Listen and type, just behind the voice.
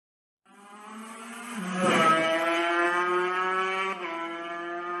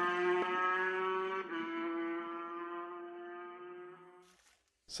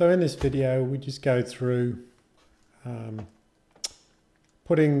So in this video we just go through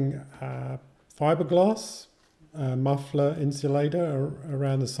putting fiberglass muffler insulator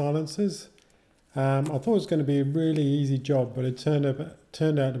around the silencers. I thought it was going to be a really easy job, but it turned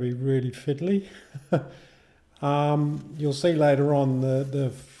out to be really fiddly. You'll see later on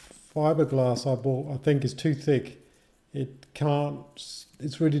the fiberglass I bought I think is too thick.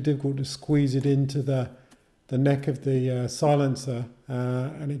 It's really difficult to squeeze it into the neck of the silencer,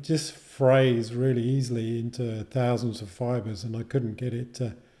 and it just frays really easily into thousands of fibers, and I couldn't get it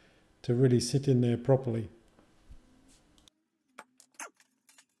to really sit in there properly.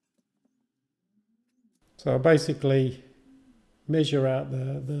 So I basically measure out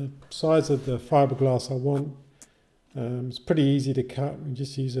the size of the fiberglass I want. It's pretty easy to cut. You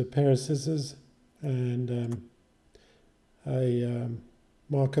just use a pair of scissors and a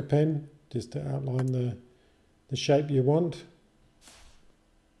marker pen just to outline the shape you want.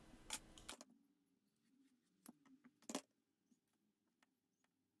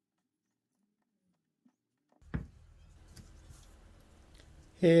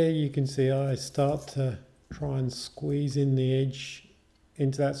 Here you can see I start to try and squeeze in the edge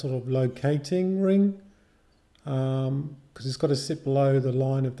into that sort of locating ring, because it's got to sit below the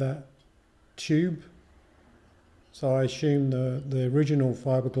line of that tube. So I assume the original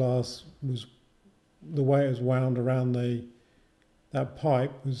fiberglass was the way it was wound around that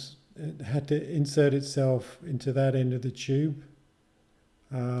pipe it had to insert itself into that end of the tube,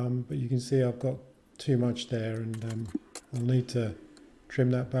 but you can see I've got too much there, and I'll need to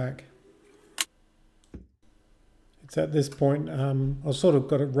trim that back. It's at this point I've sort of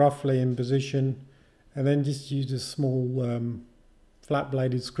got it roughly in position, and then just use a small flat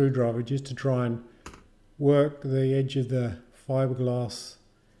bladed screwdriver just to try and work the edge of the fiberglass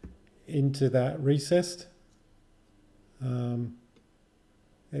into that recess.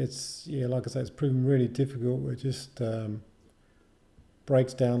 It's, yeah, like I say, it's proven really difficult. It just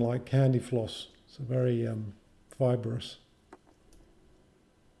breaks down like candy floss. It's very fibrous.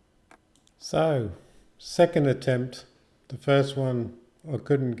 So, second attempt. The first one I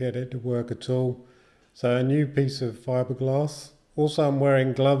couldn't get it to work at all. So a new piece of fiberglass. Also, I'm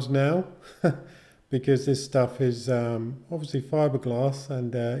wearing gloves now because this stuff is obviously fiberglass,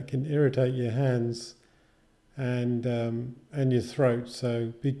 and it can irritate your hands and your throat.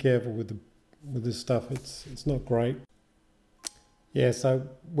 So be careful with this stuff. It's not great. Yeah, so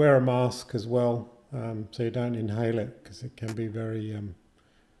wear a mask as well, so you don't inhale it, because it can be very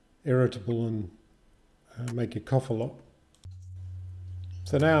irritable and make you cough a lot.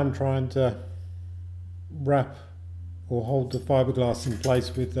 So now I'm trying to wrap or hold the fiberglass in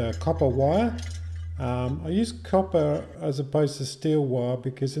place with copper wire. I use copper as opposed to steel wire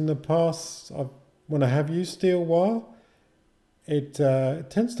because in the past, when I have used steel wire, it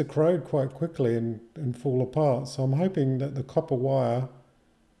tends to corrode quite quickly and fall apart. So I'm hoping that the copper wire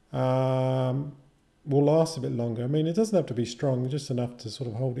will last a bit longer. I mean, it doesn't have to be strong, just enough to sort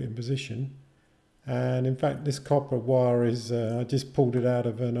of hold it in position. And in fact, this copper wire is, I just pulled it out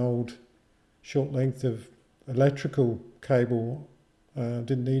of an old short length of electrical cable.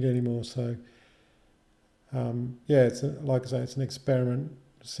 Didn't need any more, so yeah, it's like I say, it's an experiment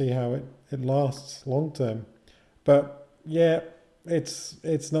to see how it lasts long term. But yeah,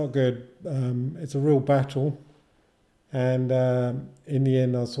 it's not good. It's a real battle, and in the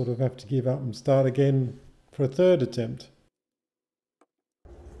end, I'll sort of have to give up and start again for a third attempt.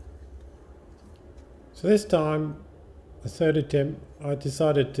 So this time, the third attempt, I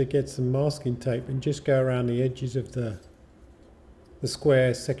decided to get some masking tape and just go around the edges of the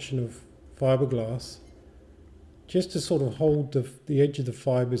square section of fiberglass, just to sort of hold the edge of the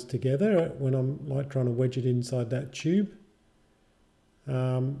fibers together when I'm like trying to wedge it inside that tube.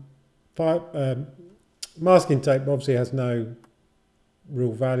 Masking tape obviously has no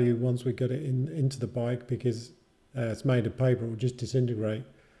real value once we get it into the bike, because it's made of paper, it will just disintegrate.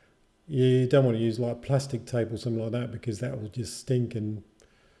 You don't want to use like plastic tape or something like that, because that will just stink and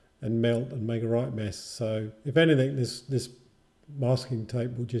melt and make a right mess. So if anything, this masking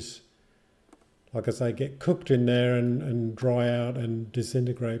tape will just, like I say, get cooked in there and dry out and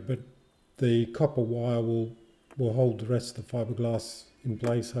disintegrate, but the copper wire will hold the rest of the fiberglass in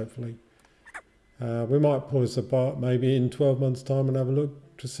place, hopefully. We might pull this apart maybe in 12 months' time and have a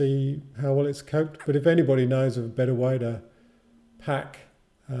look to see how well it's coped. But if anybody knows of a better way to pack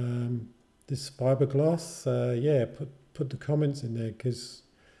this fiberglass, yeah, put the comments in there, because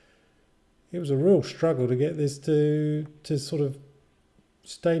it was a real struggle to get this to sort of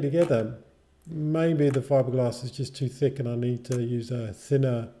stay together. Maybe the fiberglass is just too thick and I need to use a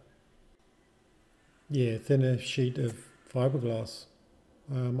thinner sheet of fiberglass.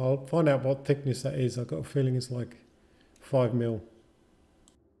 I'll find out what thickness that is. I've got a feeling it's like 5 mil.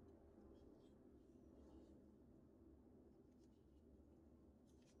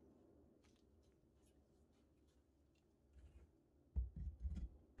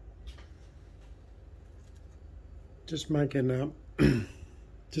 Just making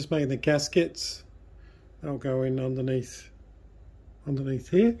the gaskets. They'll go in underneath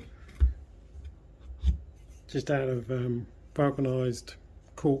here, just out of vulcanized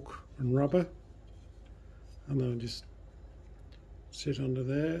cork and rubber, and they'll just sit under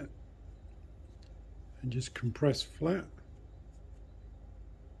there and just compress flat.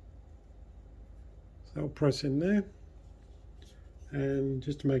 So I'll press in there, and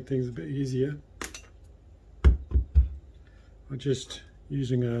just to make things a bit easier, I'm just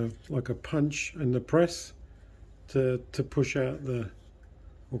using like a punch and the press to push out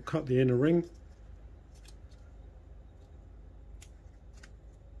or cut the inner ring.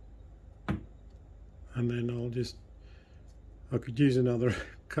 And then I could use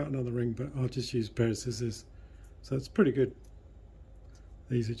cut another ring, but I'll just use a pair of scissors. So it's pretty good.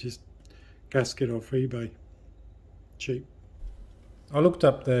 These are just gasket off eBay, cheap. I looked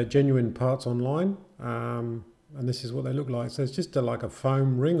up the genuine parts online, and this is what they look like. So it's just like a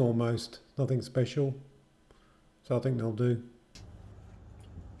foam ring almost, nothing special. So I think they'll do.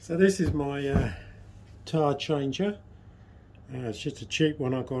 So this is my tyre changer. It's just a cheap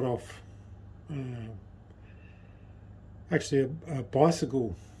one I got off actually a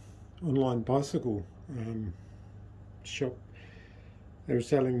bicycle, online bicycle shop. They were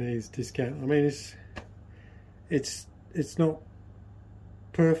selling these discount. I mean, it's not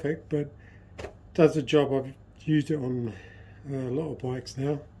perfect, but does the job. I've used it on a lot of bikes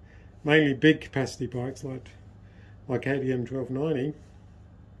now, mainly big capacity bikes like KTM 1290.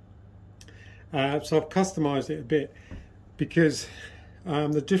 So I've customized it a bit because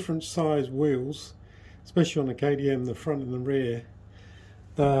the different size wheels, especially on the KTM, the front and the rear,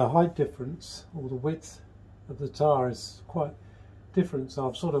 the height difference or the width of the tyre is quite different. So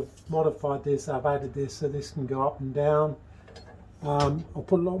I've sort of modified this. I've added this so this can go up and down. I'll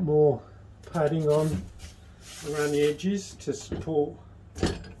put a lot more padding on around the edges to support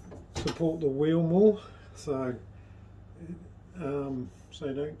the wheel more, so you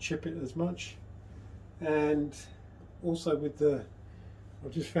don't chip it as much. And also with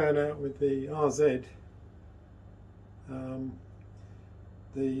I've just found out with the RZ,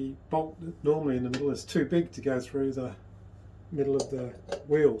 the bolt that normally in the middle is too big to go through the middle of the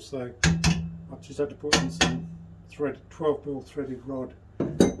wheel, so I've just had to put in some 12mm threaded rod.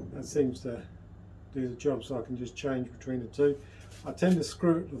 That seems to do the job, so I can just change between the two. I tend to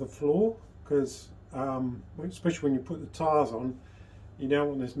screw it to the floor because especially when you put the tyres on, you don't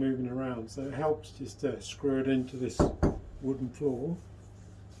want this moving around, so it helps just to screw it into this wooden floor.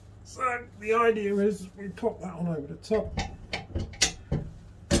 So the idea is we pop that on over the top.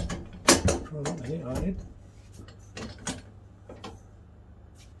 Try not to hit our head.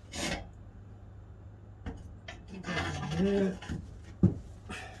 Here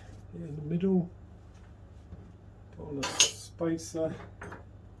in the middle, put on a spacer,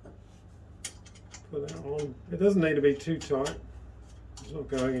 put that on. It doesn't need to be too tight, it's not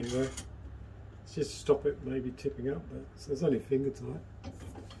going anywhere. It's just to stop it maybe tipping up, but so it's only finger tight.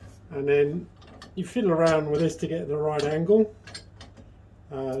 And then you fiddle around with this to get the right angle.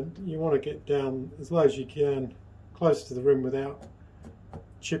 You want to get down as low as you can, close to the rim without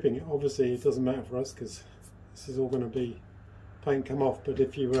chipping it. Obviously it doesn't matter for us because this is all going to be paint come off, but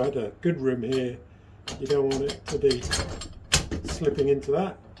if you had a good rim here, you don't want it to be slipping into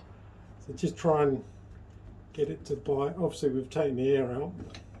that. So just try and get it to bite. Obviously we've taken the air out.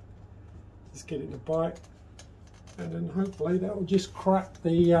 Just get it to bite, and then hopefully that will just crack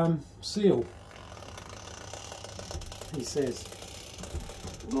the seal. He says.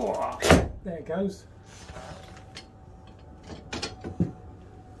 Oh, there it goes.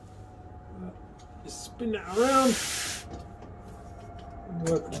 Just spin that around.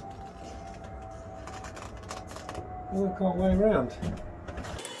 Work our way around.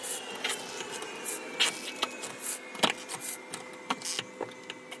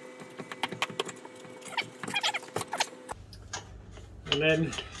 And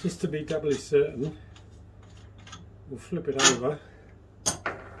then, just to be doubly certain, we'll flip it over.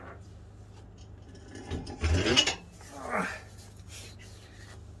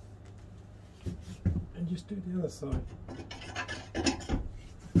 And just do the other side.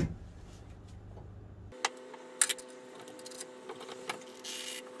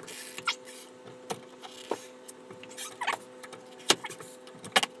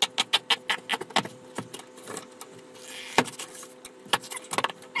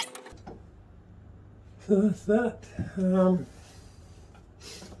 So that's that. I'll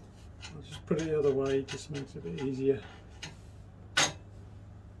just put it the other way, just makes it a bit easier.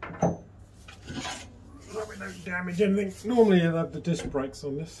 So we don't damage anything. Normally you'll have the disc brakes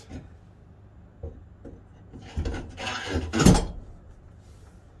on this.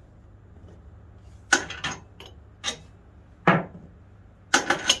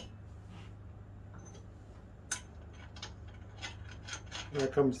 Here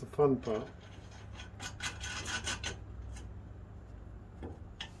comes the fun part.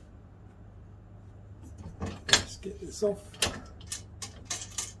 Let's get this off.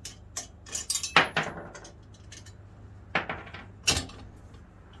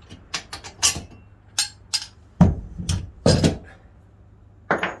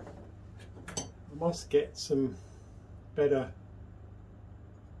 I must get some better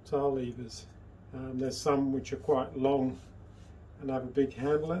tyre levers. There's some which are quite long and have a big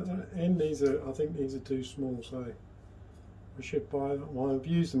handle at the end. These are, I think these are too small, so I should buy that one. I've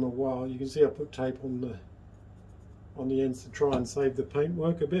used them a while. You can see I put tape on the ends to try and save the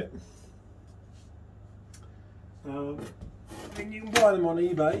paintwork a bit. And you can buy them on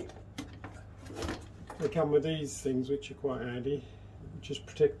eBay. They come with these things which are quite handy. Just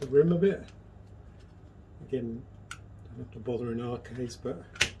protect the rim a bit. Again, don't have to bother in our case, but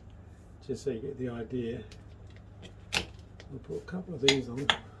just so you get the idea. I'll put a couple of these on.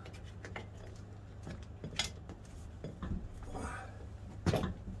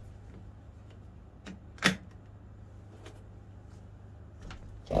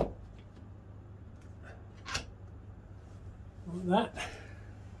 Like that.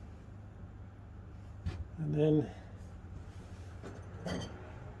 And then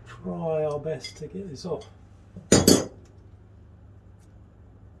try our best to get this off.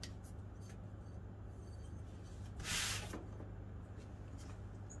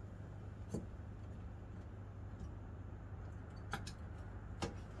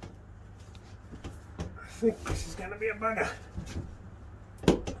 I think this is going to be a bugger.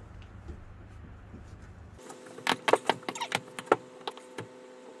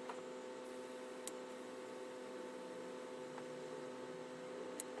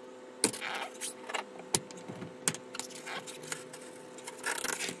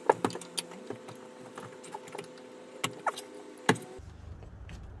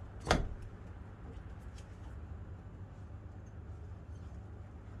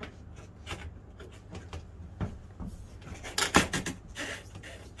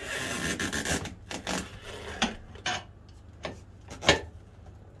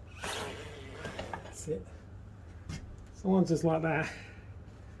 It. So once it's like that,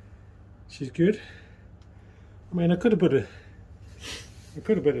 she's good. I mean, I could have put a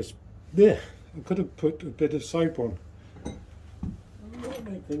bit of soap on. That'll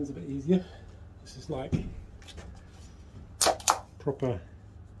make things a bit easier. This is like proper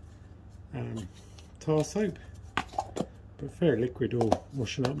tar soap, but fair liquid or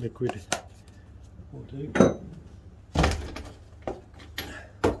washing up liquid will do.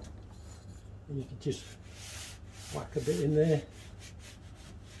 You can just whack a bit in there.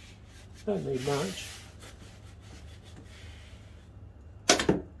 Don't need much.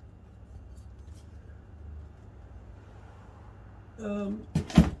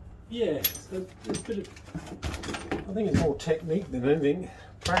 Yeah, so there's a bit of, I think it's more technique than anything.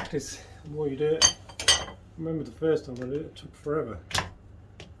 Practice, the more you do it. I remember the first time I did it, it took forever.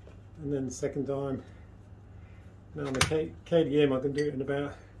 And then the second time, now on the KDM I can do it in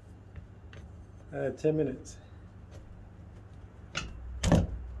about 10 minutes.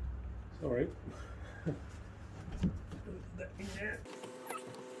 Sorry.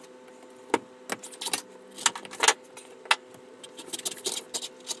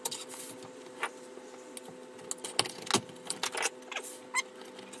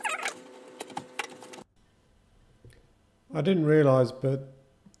 I didn't realise, but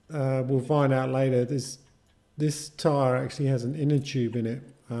we'll find out later, this tyre actually has an inner tube in it,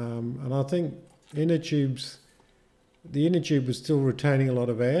 and I think the inner tube was still retaining a lot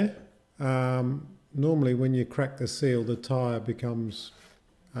of air. Normally when you crack the seal, the tyre becomes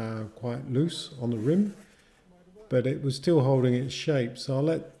quite loose on the rim, but it was still holding its shape.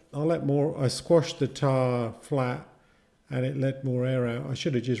 So I squashed the tyre flat and it let more air out. I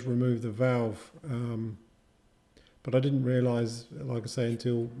should have just removed the valve, but I didn't realise, like I say,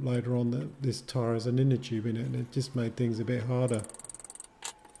 until later on that this tyre has an inner tube in it, and it just made things a bit harder.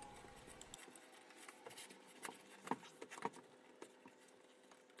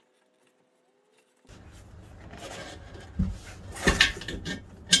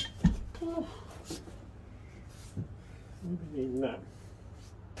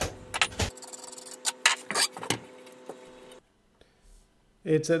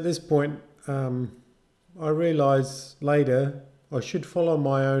 It's at this point I realise later I should follow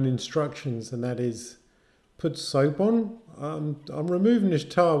my own instructions, and that is put soap on. I'm removing this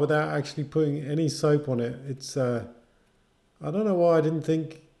tyre without actually putting any soap on it. It's I don't know why I didn't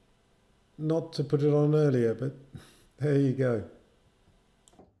think not to put it on earlier, but there you go.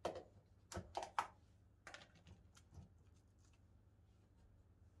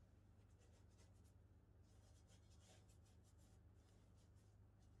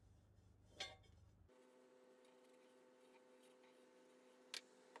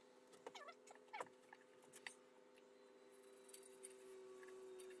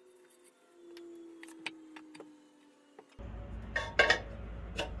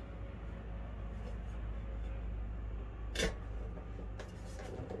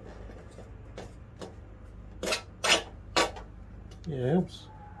 Yeah,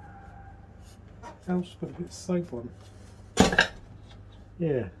 helps put a bit of soap on.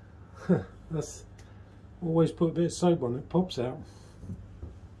 Yeah, that's always put a bit of soap on, it pops out.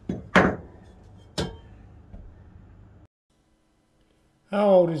 How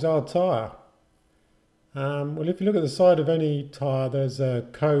old is our tyre? Well, if you look at the side of any tyre, there's a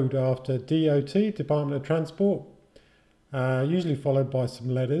code after DOT, Department of Transport, usually followed by some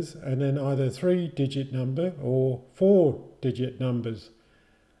letters, and then either a 3-digit number or 4-digit numbers.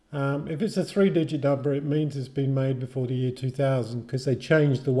 If it's a 3-digit number, it means it's been made before the year 2000, because they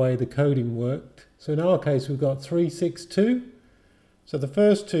changed the way the coding worked. So in our case, we've got 362. So the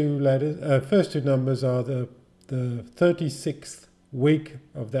first two numbers are the 36th week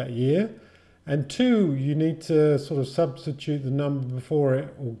of that year, and 2, you need to sort of substitute the number before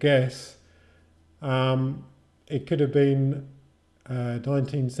it or guess. It could have been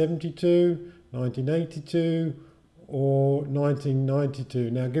 1972, 1982, or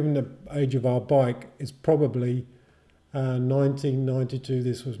 1992. Now, given the age of our bike, it's probably 1992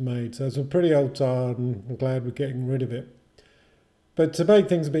 this was made. So it's a pretty old tyre, and I'm glad we're getting rid of it. But to make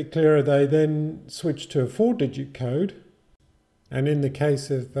things a bit clearer, they then switched to a 4-digit code. And in the case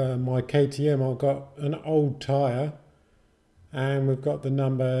of my KTM, I've got an old tyre, and we've got the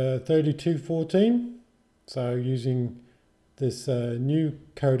number 3214. So using this new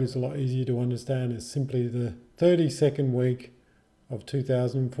code is a lot easier to understand. It's simply the 32nd week of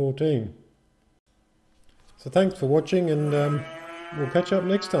 2014. So thanks for watching, and we'll catch up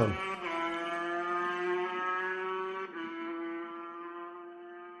next time.